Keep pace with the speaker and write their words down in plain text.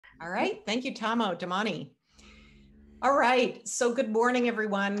All right. Thank you, Tamo, Damani. All right. So good morning,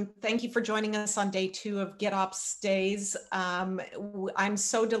 everyone. Thank you for joining us on day 2 of GitOps Days. I'm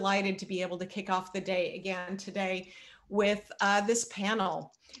so delighted to be able to kick off the day again today with this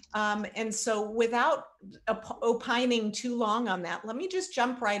panel. And so without opining too long on that, let me just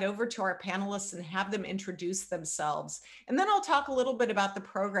jump right over to our panelists and have them introduce themselves. And then I'll talk a little bit about the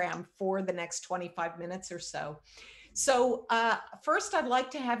program for the next 25 minutes or so. So first, I'd like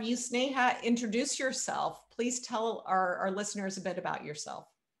to have you, Sneha, introduce yourself. Please tell our listeners a bit about yourself.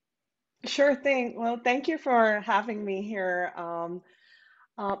 Sure thing. Well, thank you for having me here.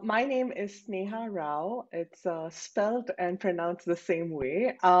 My name is Sneha Rao. It's spelled and pronounced the same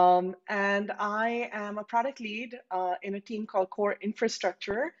way. And I am a product lead in a team called Core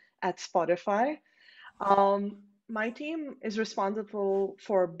Infrastructure at Spotify. My team is responsible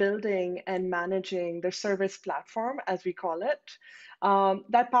for building and managing the service platform, as we call it,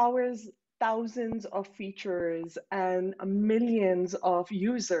 that powers thousands of features and millions of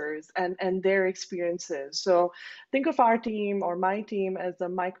users and their experiences. So think of our team or my team as a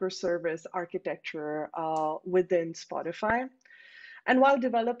microservice architecture within Spotify. And while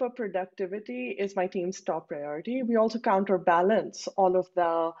developer productivity is my team's top priority, we also counterbalance all of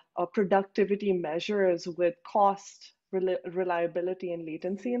the productivity measures with cost, reliability, and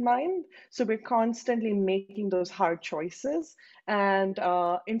latency in mind. So we're constantly making those hard choices, and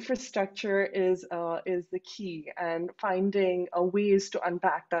infrastructure is the key. And finding ways to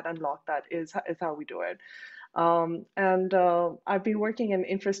unpack that, unlock that is how we do it. I've been working in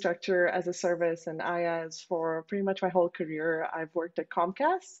infrastructure as a service and IaaS for pretty much my whole career. I've worked at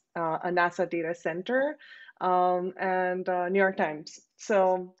Comcast, a NASA data center, and New York Times.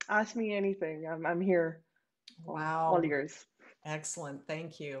 So ask me anything. I'm here. Wow. All ears. Excellent.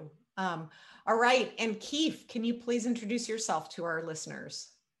 Thank you. All right. And Kief, can you please introduce yourself to our listeners?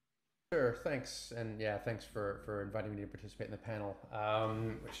 Sure, thanks. And yeah, thanks for inviting me to participate in the panel,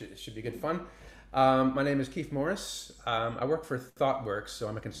 which should be good fun. My name is Kief Morris. I work for ThoughtWorks, so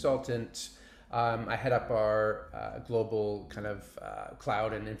I'm a consultant. I head up our global kind of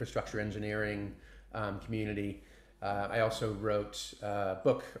cloud and infrastructure engineering community. I also wrote a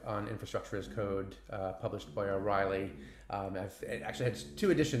book on infrastructure as code, published by O'Reilly. I've actually had 2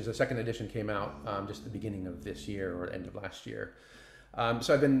 editions. The second edition came out just at the beginning of this year or end of last year.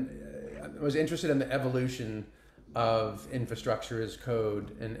 So I was interested in the evolution of infrastructure as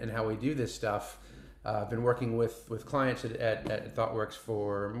code and how we do this stuff. I've been working with clients at ThoughtWorks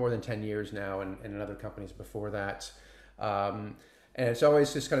for more than 10 years now, and in other companies before that. And it's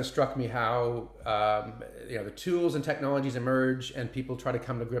always just kind of struck me how the tools and technologies emerge, and people try to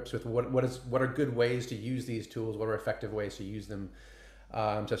come to grips with what are good ways to use these tools, what are effective ways to use them.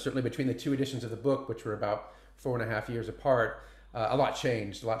 So certainly between the 2 editions of the book, which were about 4.5 years apart, a lot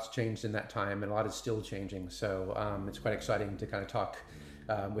changed. A lot's changed in that time, and a lot is still changing. So it's quite exciting to kind of talk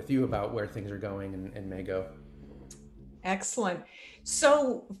with you about where things are going and may go. Excellent.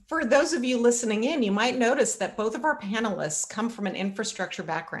 So for those of you listening in, you might notice that both of our panelists come from an infrastructure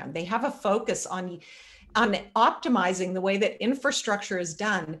background. They have a focus on optimizing the way that infrastructure is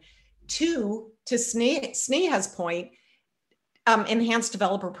done to Sneha's point, enhance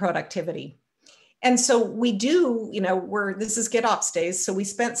developer productivity. And so we do, this is GitOps days. So we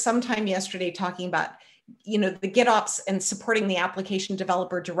spent some time yesterday talking about, the GitOps and supporting the application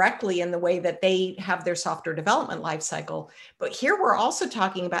developer directly in the way that they have their software development lifecycle. But here we're also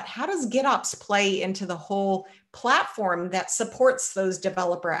talking about how does GitOps play into the whole platform that supports those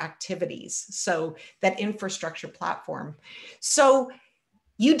developer activities. So that infrastructure platform. So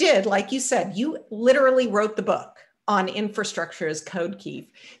you did, like you said, you literally wrote the book on infrastructure as code, Kief.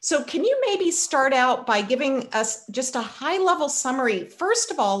 So can you maybe start out by giving us just a high level summary,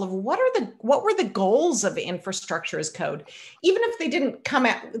 first of all, of what were the goals of infrastructure as code? Even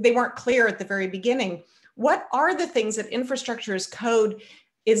if they weren't clear at the very beginning, what are the things that infrastructure as code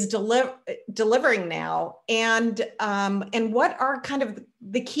is delivering now? And what are kind of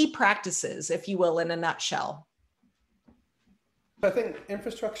the key practices, if you will, in a nutshell? I think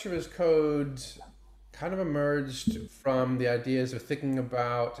infrastructure as code kind of emerged from the ideas of thinking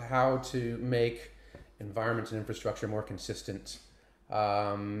about how to make environments and infrastructure more consistent,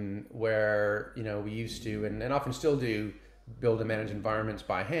 where we used to and often still do build and manage environments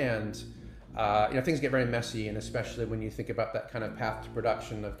by hand. Things get very messy, and especially when you think about that kind of path to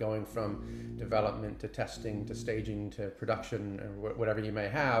production of going from development to testing to staging to production or whatever you may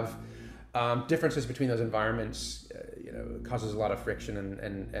have. Differences between those environments, causes a lot of friction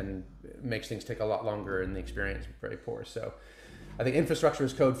and makes things take a lot longer, and the experience very poor. So I think infrastructure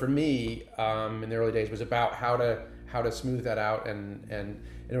as code for me in the early days was about how to smooth that out, and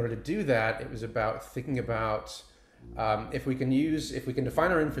in order to do that, it was about thinking about if we can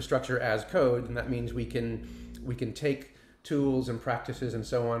define our infrastructure as code, then that means we can take tools and practices and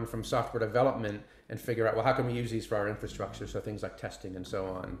so on from software development and figure out, well, how can we use these for our infrastructure? So things like testing and so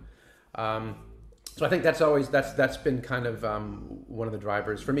on. So I think that's been kind of one of the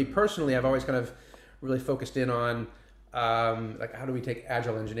drivers for me personally. I've always kind of really focused in on like how do we take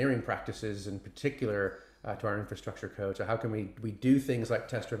agile engineering practices in particular to our infrastructure code. So how can we do things like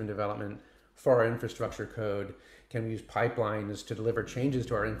test-driven development for our infrastructure code? Can we use pipelines to deliver changes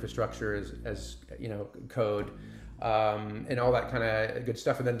to our infrastructure as code, and all that kind of good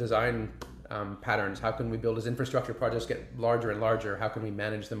stuff? And then design patterns. How can we build as infrastructure projects get larger and larger? How can we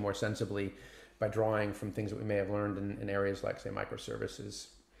manage them more sensibly by drawing from things that we may have learned in areas like, say, microservices?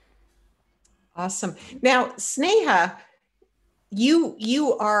 Awesome. Now, Sneha,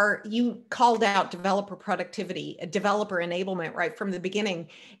 you called out developer productivity, developer enablement right from the beginning.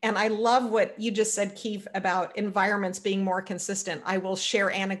 And I love what you just said, Kief, about environments being more consistent. I will share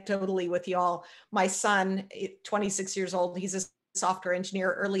anecdotally with y'all. My son, 26 years old, he's a software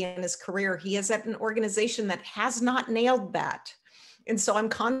engineer early in his career. He is at an organization that has not nailed that. And so I'm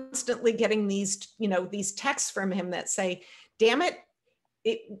constantly getting these texts from him that say, damn it,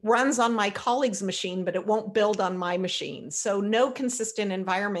 it runs on my colleague's machine, but it won't build on my machine. So no consistent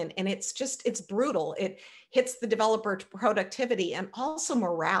environment. And it's brutal. It hits the developer productivity and also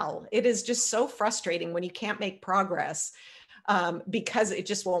morale. It is just so frustrating when you can't make progress because it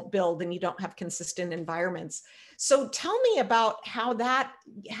just won't build and you don't have consistent environments. So tell me about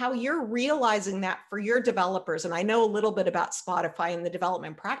how you're realizing that for your developers. And I know a little bit about Spotify and the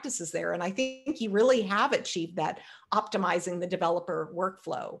development practices there. And I think you really have achieved that, optimizing the developer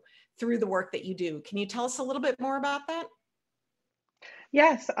workflow through the work that you do. Can you tell us a little bit more about that?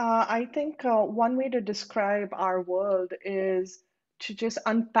 Yes, I think one way to describe our world is to just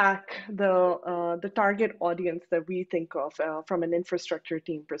unpack the target audience that we think of from an infrastructure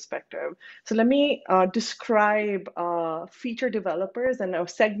team perspective. So let me describe feature developers and a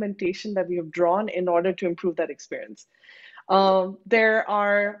segmentation that we have drawn in order to improve that experience. There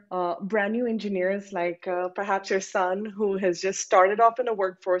are brand new engineers like perhaps your son who has just started off in a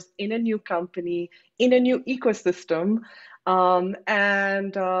workforce in a new company, in a new ecosystem,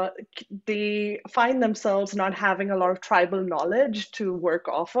 and they find themselves not having a lot of tribal knowledge to work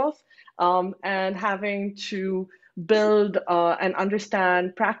off of, and having to build and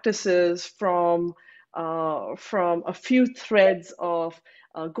understand practices from a few threads of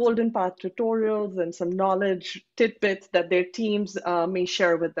golden path tutorials and some knowledge tidbits that their teams may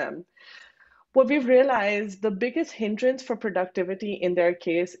share with them. What we've realized, the biggest hindrance for productivity in their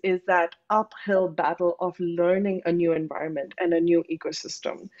case is that uphill battle of learning a new environment and a new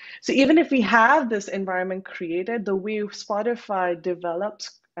ecosystem. So even if we have this environment created, the way Spotify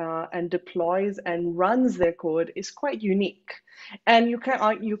develops and deploys and runs their code is quite unique. And you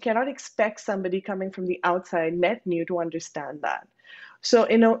cannot expect somebody coming from the outside, net new, to understand that. So,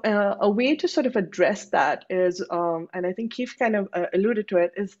 a way to sort of address that is, and I think Keith kind of alluded to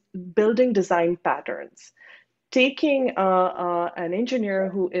it, is building design patterns. Taking an engineer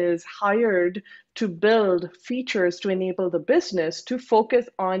who is hired to build features to enable the business to focus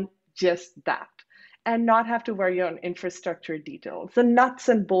on just that and not have to worry on infrastructure details, the nuts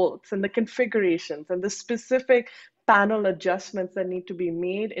and bolts and the configurations and the specific panel adjustments that need to be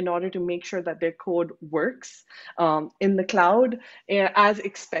made in order to make sure that their code works in the cloud as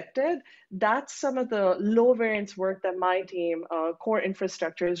expected. That's some of the low variance work that my team, core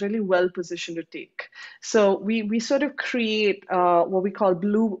infrastructure, is really well positioned to take. So we sort of create what we call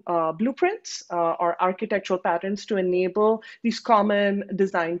blueprints or architectural patterns to enable these common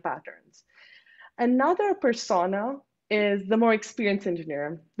design patterns. Another persona is the more experienced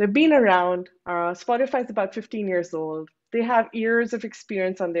engineer. They've been around. Spotify is about 15 years old. They have years of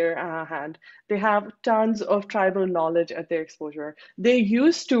experience on their hand. They have tons of tribal knowledge at their exposure. They're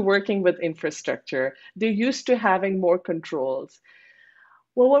used to working with infrastructure. They're used to having more controls.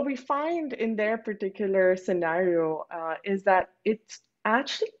 Well, what we find in their particular scenario is that it's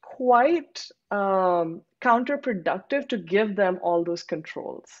actually quite counterproductive to give them all those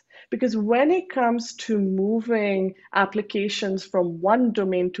controls. Because when it comes to moving applications from one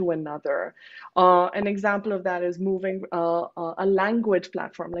domain to another, an example of that is moving a language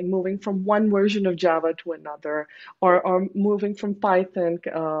platform, like moving from one version of Java to another, or moving from Python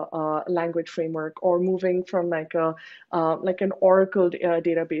language framework, or moving from like an Oracle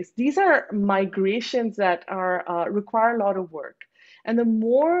database. These are migrations that are require a lot of work. And the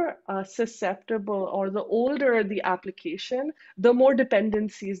more susceptible or the older the application, the more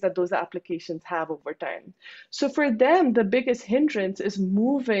dependencies that those applications have over time. So for them, the biggest hindrance is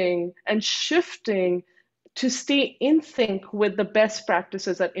moving and shifting to stay in sync with the best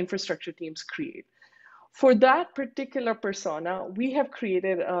practices that infrastructure teams create. For that particular persona, we have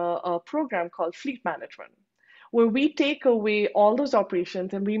created a program called Fleet Management, where we take away all those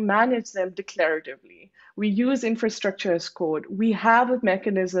operations and we manage them declaratively. We use infrastructure as code. We have a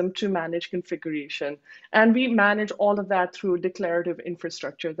mechanism to manage configuration, and we manage all of that through declarative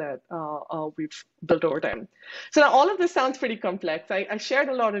infrastructure that we've built over time. So now all of this sounds pretty complex. I shared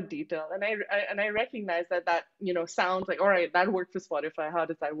a lot of detail, and I recognize that sounds like, all right, that worked for Spotify. How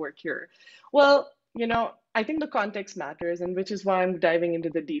does that work here? Well, I think the context matters, and which is why I'm diving into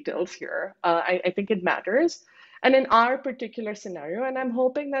the details here. I think it matters. And in our particular scenario, and I'm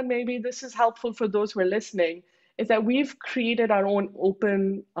hoping that maybe this is helpful for those who are listening, is that we've created our own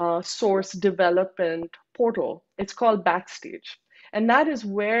open source development portal. It's called Backstage. And that is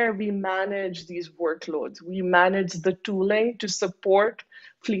where we manage these workloads. We manage the tooling to support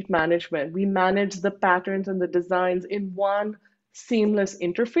fleet management. We manage the patterns and the designs in one seamless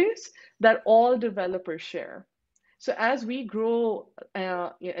interface that all developers share. So as we grow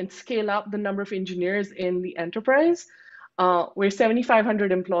and scale up the number of engineers in the enterprise, we're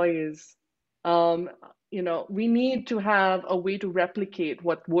 7,500 employees. We need to have a way to replicate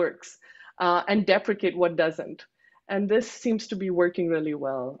what works and deprecate what doesn't. And this seems to be working really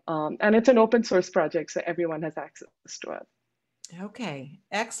well. And it's an open source project, so everyone has access to it. Okay,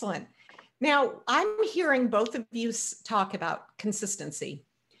 excellent. Now, I'm hearing both of you talk about consistency,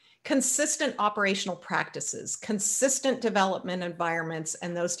 consistent operational practices, consistent development environments,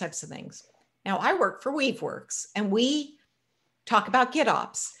 and those types of things. Now, I work for Weaveworks, and we talk about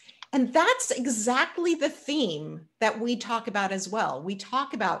GitOps. And that's exactly the theme that we talk about as well. We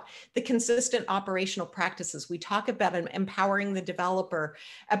talk about the consistent operational practices. We talk about empowering the developer,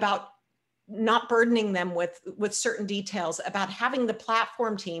 about not burdening them with certain details, about having the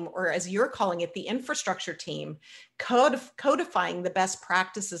platform team, or as you're calling it, the infrastructure team, codifying the best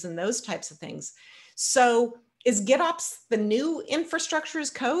practices and those types of things. So is GitOps the new infrastructure as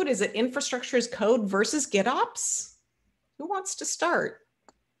code? Is it infrastructure as code versus GitOps? Who wants to start?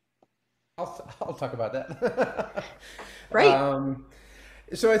 I'll talk about that. Right.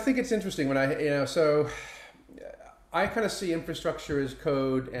 So I think it's interesting when so I kind of see infrastructure as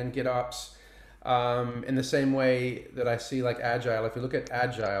code and GitOps in the same way that I see like Agile. If you look at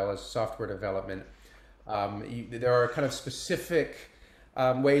Agile as software development, there are kind of specific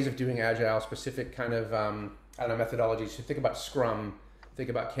ways of doing Agile, specific kind of methodologies. So think about Scrum, think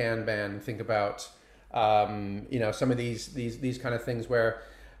about Kanban, think about some of these kind of things where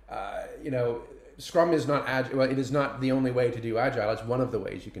Scrum is not Agile. Well, it is not the only way to do Agile. It's one of the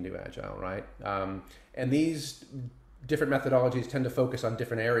ways you can do Agile, right? And these different methodologies tend to focus on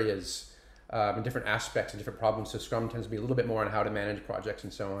different areas and different aspects and different problems. So Scrum tends to be a little bit more on how to manage projects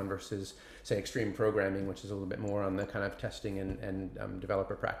and so on versus, say, extreme programming, which is a little bit more on the kind of testing and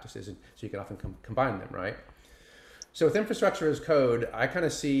developer practices. And so you can often combine them, right? So with infrastructure as code, I kind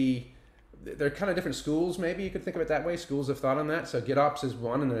of see they're kind of different schools. Maybe you could think of it that way. Schools of thought on that. So GitOps is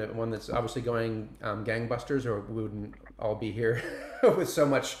one, and one that's obviously going gangbusters, or we wouldn't all be here with so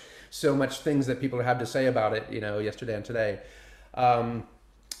much things that people have to say about it, yesterday and today.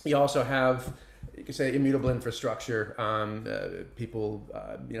 You also have, you could say, immutable infrastructure. People,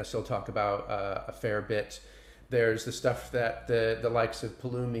 still talk about a fair bit. There's the stuff that the likes of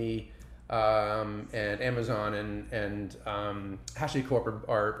Pulumi and Amazon and HashiCorp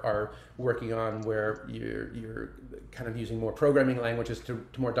are working on, where you're kind of using more programming languages to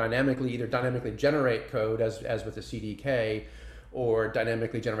more dynamically generate code as with the CDK, or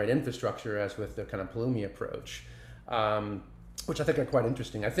dynamically generate infrastructure as with the kind of Pulumi approach, which I think are quite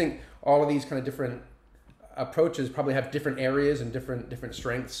interesting. I think all of these kind of different approaches probably have different areas and different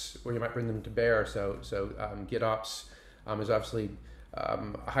strengths where you might bring them to bear. So GitOps is obviously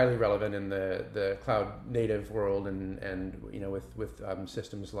highly relevant in the cloud native world and with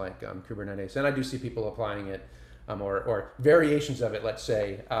systems like Kubernetes. And I do see people applying it or variations of it, let's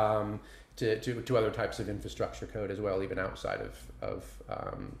say, to other types of infrastructure code as well, even outside of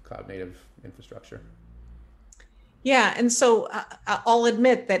cloud native infrastructure. Yeah, and so I'll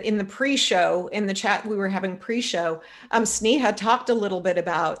admit that in the pre-show, in the chat we were having pre-show, Sneha talked a little bit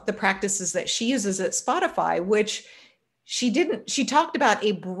about the practices that she uses at Spotify, which she talked about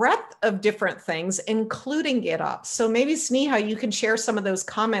a breadth of different things, including GitOps. So maybe Sneha, you can share some of those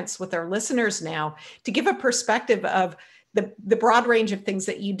comments with our listeners now to give a perspective of the broad range of things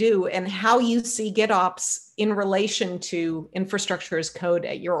that you do and how you see GitOps in relation to infrastructure as code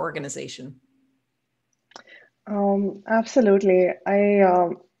at your organization. Absolutely.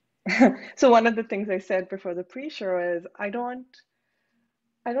 So one of the things I said before the pre-show is I don't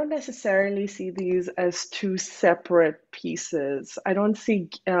necessarily see these as two separate pieces. I don't see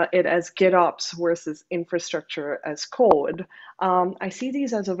it as GitOps versus infrastructure as code. I see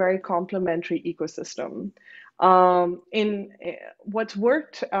these as a very complementary ecosystem. What's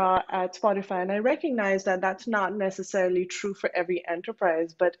worked at Spotify, and I recognize that that's not necessarily true for every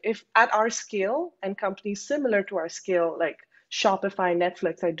enterprise, but if at our scale and companies similar to our scale, like Shopify,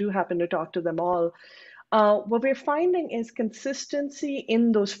 Netflix, I do happen to talk to them all. What we're finding is consistency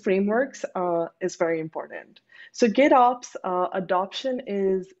in those frameworks is very important. So GitOps adoption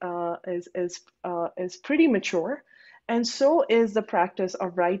is pretty mature, and so is the practice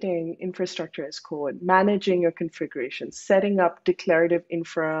of writing infrastructure as code, managing your configuration, setting up declarative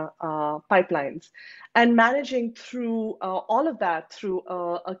infra pipelines, and managing through all of that through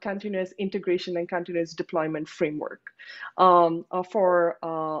a continuous integration and continuous deployment framework for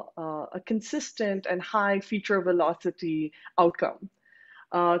a consistent and high feature velocity outcome,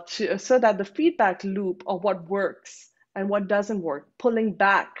 so that the feedback loop of what works and what doesn't work, pulling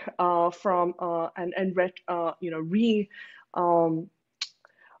back from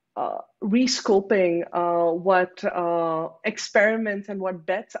rescoping what experiments and what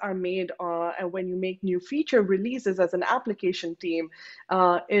bets are made and when you make new feature releases as an application team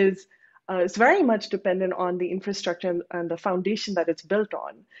is very much dependent on the infrastructure and the foundation that it's built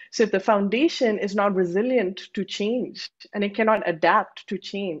on. So if the foundation is not resilient to change and it cannot adapt to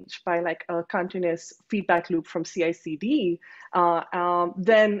change by like a continuous feedback loop from CI/CD,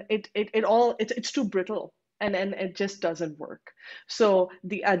 then it's too brittle. And it just doesn't work. So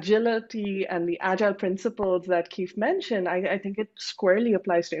the agility and the agile principles that Kief mentioned, I think it squarely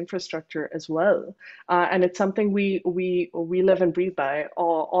applies to infrastructure as well. And it's something we live and breathe by.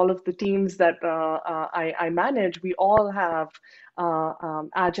 All of the teams that I manage, we all have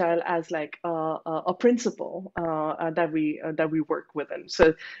agile as like a principle that we work within.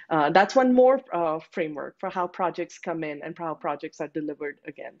 So that's one more framework for how projects come in and for how projects are delivered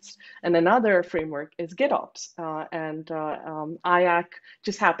against. And another framework is GitOps, and IAAC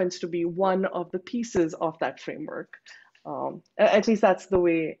just happens to be one of the pieces of that framework. At least that's the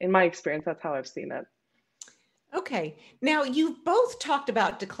way, in my experience, that's how I've seen it. Okay, now you've both talked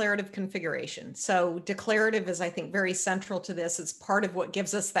about declarative configuration. So declarative is, I think, very central to this. It's part of what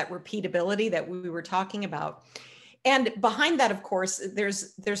gives us that repeatability that we were talking about. And behind that, of course,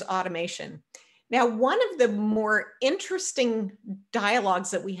 there's automation. Now, one of the more interesting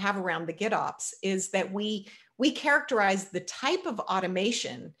dialogues that we have around the GitOps is that we characterize the type of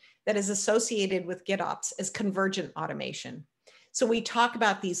automation that is associated with GitOps as convergent automation. So we talk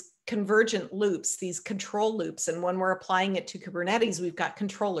about these convergent loops, these control loops. And when we're applying it to Kubernetes, we've got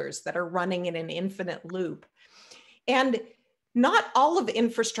controllers that are running in an infinite loop. And not all of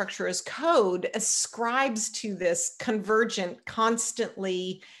infrastructure as code ascribes to this convergent,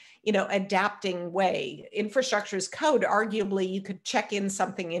 constantly, adapting way. Infrastructure as code, arguably, you could check in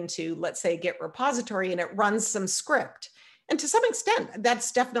something into, let's say, a Git repository, and it runs some script. And to some extent,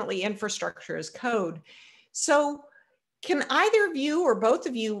 that's definitely infrastructure as code. So can either of you or both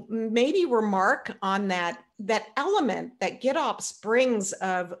of you maybe remark on that element that GitOps brings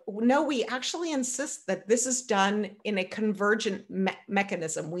of, no, we actually insist that this is done in a convergent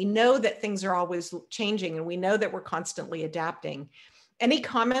mechanism. We know that things are always changing and we know that we're constantly adapting. Any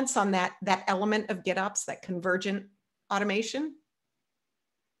comments on that element of GitOps, that convergent automation?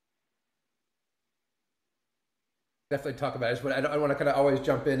 Definitely talk about it. I don't want to kind of always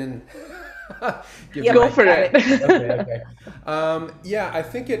jump in and go for it. Okay. Yeah, I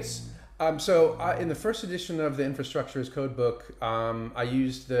think it's in the first edition of the Infrastructure as Code book, I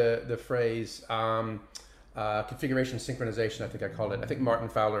used the phrase configuration synchronization. I think I called it. I think Martin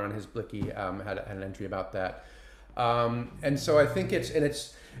Fowler on his Blicky had an entry about that. And so I think it's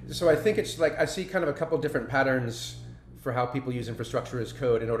like I see kind of a couple different patterns for how people use infrastructure as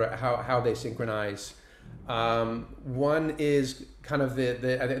code in order how they synchronize. One is kind of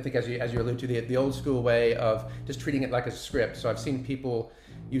I think as you allude to the old school way of just treating it like a script. So I've seen people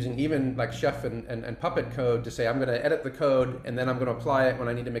using even like Chef and Puppet code to say, I'm going to edit the code and then I'm going to apply it when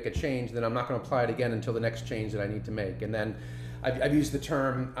I need to make a change. Then I'm not going to apply it again until the next change that I need to make. And then I've used the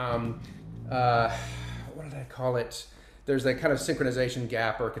term, what did I call it? There's that kind of synchronization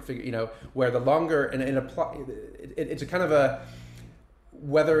gap or configure, where the longer it's a kind of a,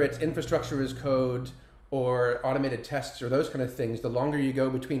 whether it's infrastructure as code or automated tests or those kind of things, the longer you go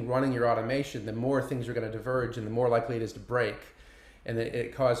between running your automation, the more things are going to diverge and the more likely it is to break. And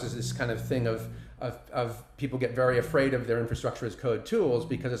it causes this kind of thing of people get very afraid of their infrastructure as code tools,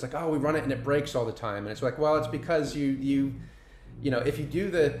 because it's like, oh, we run it and it breaks all the time. And it's like, well, it's because you know, if you do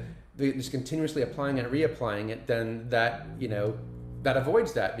this continuously applying and reapplying it, then that, you know, that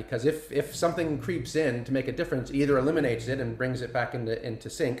avoids that. Because if something creeps in to make a difference, either eliminates it and brings it back into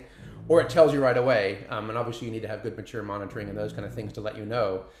sync, or it tells you right away. And obviously you need to have good mature monitoring and those kind of things to let you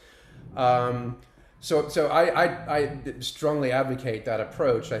know. So I strongly advocate that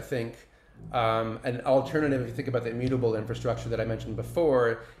approach. I think an alternative, if you think about the immutable infrastructure that I mentioned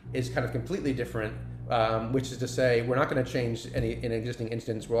before, is kind of completely different, which is to say we're not going to change an existing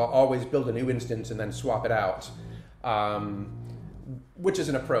instance. We'll always build a new instance and then swap it out, which is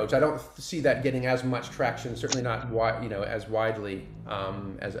an approach. I don't see that getting as much traction, certainly not as widely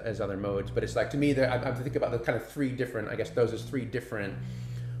as other modes. But it's like, to me, I think about the kind of three different, I guess those as three different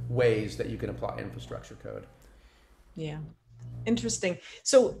ways that you can apply infrastructure code. Yeah, interesting.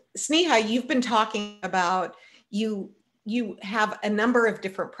 So Sneha, you've been talking about you have a number of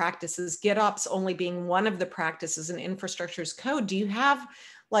different practices, GitOps only being one of the practices in infrastructure as code. Do you have,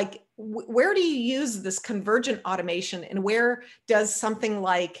 like, where do you use this convergent automation, and where does something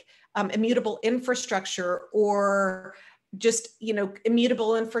like immutable infrastructure, or just, you know,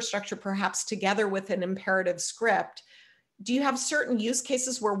 immutable infrastructure perhaps together with an imperative script, do you have certain use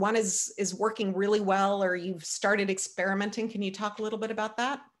cases where one is working really well, or you've started experimenting? Can you talk a little bit about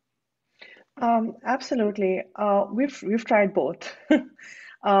that? Absolutely. We've tried both.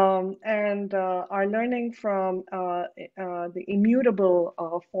 And our learning from the immutable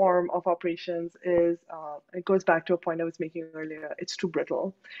form of operations is, it goes back to a point I was making earlier. It's too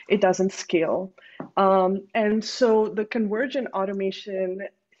brittle. It doesn't scale. And so the convergent automation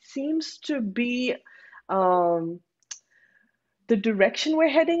seems to be the direction we're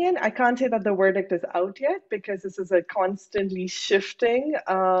heading in. I can't say that the verdict is out yet, because this is a constantly shifting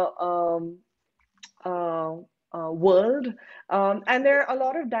world. And there are a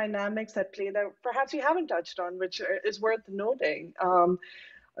lot of dynamics at play that perhaps we haven't touched on, which is worth noting.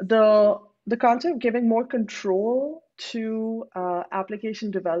 The concept of giving more control to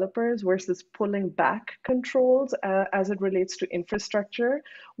application developers versus pulling back controls as it relates to infrastructure.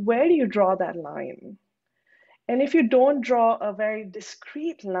 Where do you draw that line? And if you don't draw a very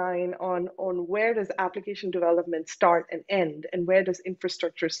discrete line on where does application development start and end, and where does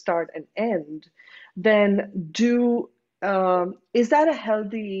infrastructure start and end, then is that a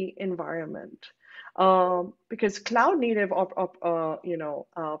healthy environment? Because cloud native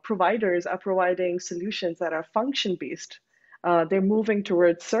providers are providing solutions that are function based. They're moving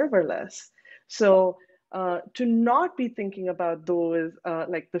towards serverless. So to not be thinking about those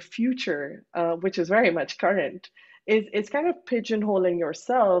like the future, which is very much current, it's kind of pigeonholing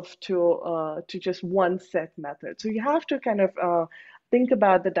yourself to just one set method. So you have to kind of think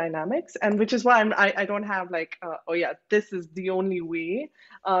about the dynamics, and which is why I don't have like, oh yeah, this is the only way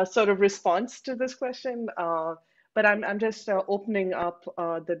sort of response to this question. But I'm just opening up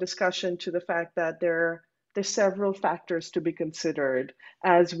the discussion to the fact that there's several factors to be considered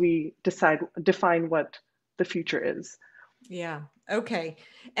as we define what the future is. Yeah. Okay.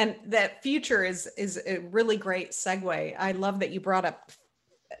 And that future is a really great segue. I love that you brought up,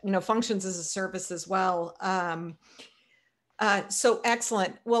 you know, functions as a service as well. So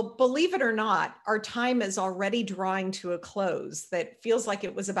excellent. Well, believe it or not, our time is already drawing to a close. That feels like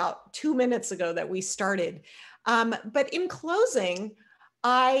it was about 2 minutes ago that we started. But in closing,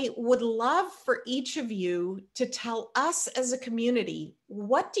 I would love for each of you to tell us as a community,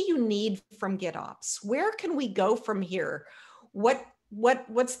 what do you need from GitOps? Where can we go from here?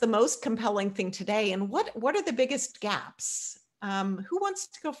 What's the most compelling thing today? And what are the biggest gaps? Who wants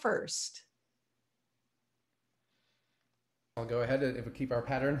to go first? I'll go ahead if we keep our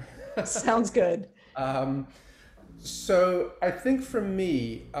pattern. Sounds good. So I think for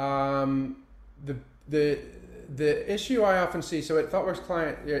me, the issue I often see, so at ThoughtWorks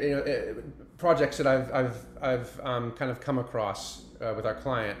client, projects that I've kind of come across with our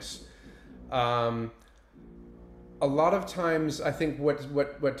clients, a lot of times I think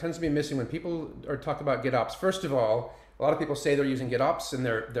what tends to be missing when people are talking about GitOps, first of all, a lot of people say they're using GitOps and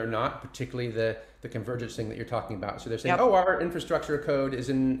they're not, particularly the convergence thing that you're talking about. So they're saying, oh, our infrastructure code is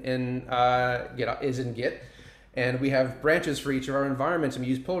in Git, and we have branches for each of our environments, and we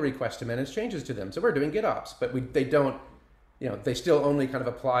use pull requests to manage changes to them. So we're doing GitOps, but they don't, they still only kind of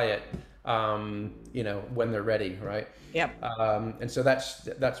apply it, when they're ready, right? Yep. And so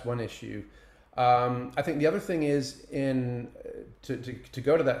that's one issue. I think the other thing is to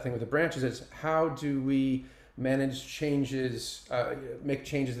go to that thing with the branches is how do we manage changes, make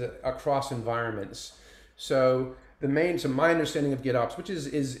changes across environments. So my understanding of GitOps, which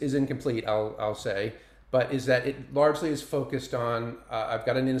is incomplete, I'll say, but is that it largely is focused on I've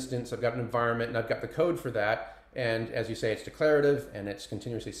got an instance, I've got an environment, and I've got the code for that. And as you say, it's declarative and it's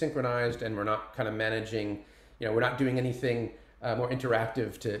continuously synchronized, and we're not kind of managing, we're not doing anything more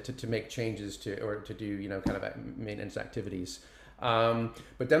interactive to make changes or to do, kind of maintenance activities.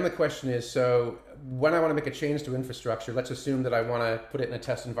 But then the question is, so when I want to make a change to infrastructure, let's assume that I want to put it in a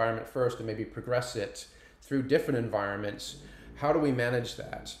test environment first and maybe progress it through different environments. How do we manage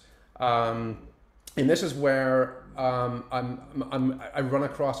that? And this is where I run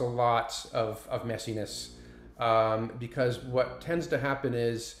across a lot of messiness, because what tends to happen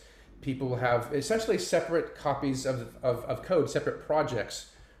is people have essentially separate copies of code, separate projects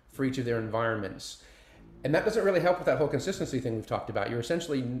for each of their environments. And that doesn't really help with that whole consistency thing we've talked about. You're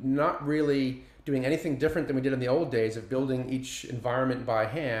essentially not really doing anything different than we did in the old days of building each environment by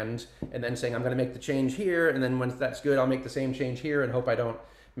hand and then saying, I'm going to make the change here, and then once that's good, I'll make the same change here and hope I don't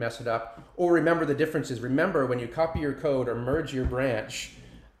mess it up. Or remember the differences. Remember, when you copy your code or merge your branch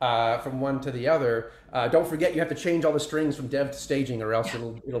from one to the other, don't forget you have to change all the strings from dev to staging, or else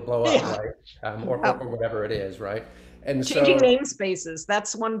it'll blow up, right? Or whatever it is, right? And changing namespaces,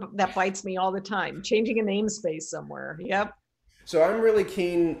 that's one that bites me all the time. Changing a namespace somewhere. Yep. So I'm really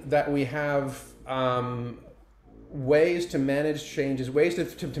keen that we have ways to manage changes, ways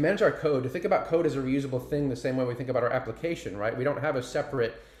to manage our code, to think about code as a reusable thing the same way we think about our application, right? We don't have a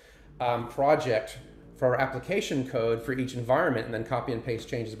separate project for our application code for each environment and then copy and paste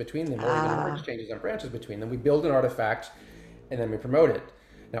changes between them, or even merge changes and branches between them. We build an artifact and then we promote it.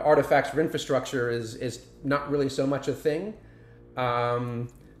 Now, artifacts for infrastructure is not really so much a thing. I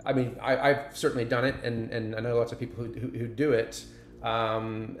mean, I've certainly done it, and I know lots of people who do it.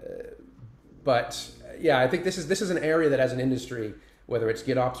 But yeah, I think this is an area that, as an industry, whether it's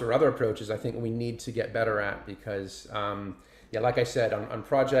GitOps or other approaches, I think we need to get better at, because yeah, like I said, on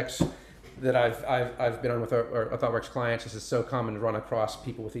projects that I've been on with our ThoughtWorks clients, this is so common to run across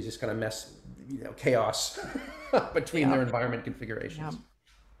people with these just kind of chaos between their environment configurations. Yeah.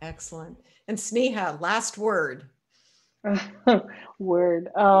 Excellent. And Sneha, last word.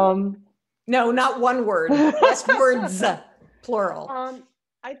 Word. No, not one word. Last words, plural.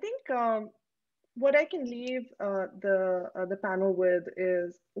 I think what I can leave the panel with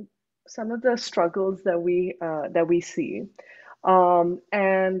is some of the struggles that we see,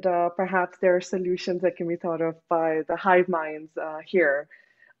 and perhaps there are solutions that can be thought of by the hive minds here.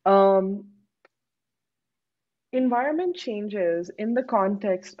 Environment changes in the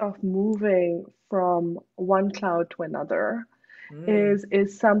context of moving from one cloud to another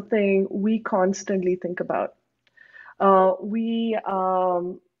is something we constantly think about. We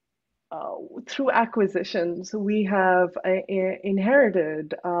through acquisitions, we have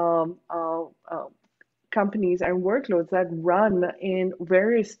inherited companies and workloads that run in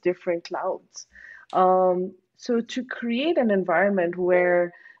various different clouds. So to create an environment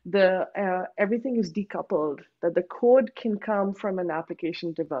where everything is decoupled, that the code can come from an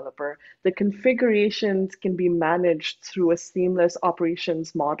application developer, the configurations can be managed through a seamless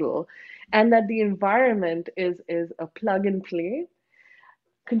operations model, and that the environment is a plug and play.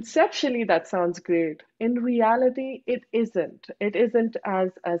 Conceptually, that sounds great. In reality, it isn't. It isn't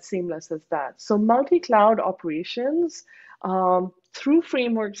as seamless as that. So multi-cloud operations through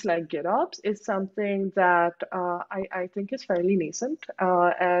frameworks like GitOps is something that I think is fairly nascent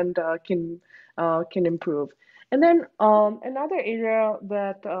and can improve. And then another area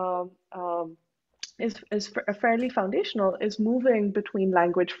that is fairly foundational is moving between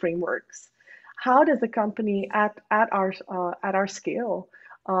language frameworks. How does a company at our scale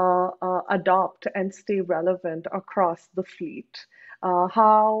adopt and stay relevant across the fleet?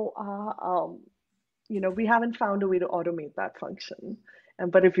 We haven't found a way to automate that function,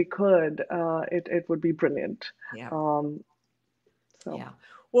 but if we could, it would be brilliant. Yeah. Yeah.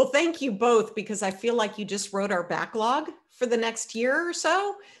 Well, thank you both, because I feel like you just wrote our backlog for the next year or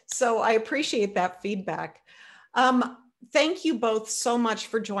so. So I appreciate that feedback. Thank you both so much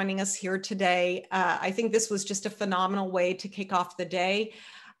for joining us here today. I think this was just a phenomenal way to kick off the day.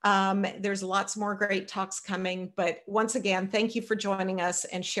 There's lots more great talks coming, but once again, thank you for joining us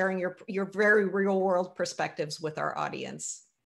and sharing your very real world perspectives with our audience.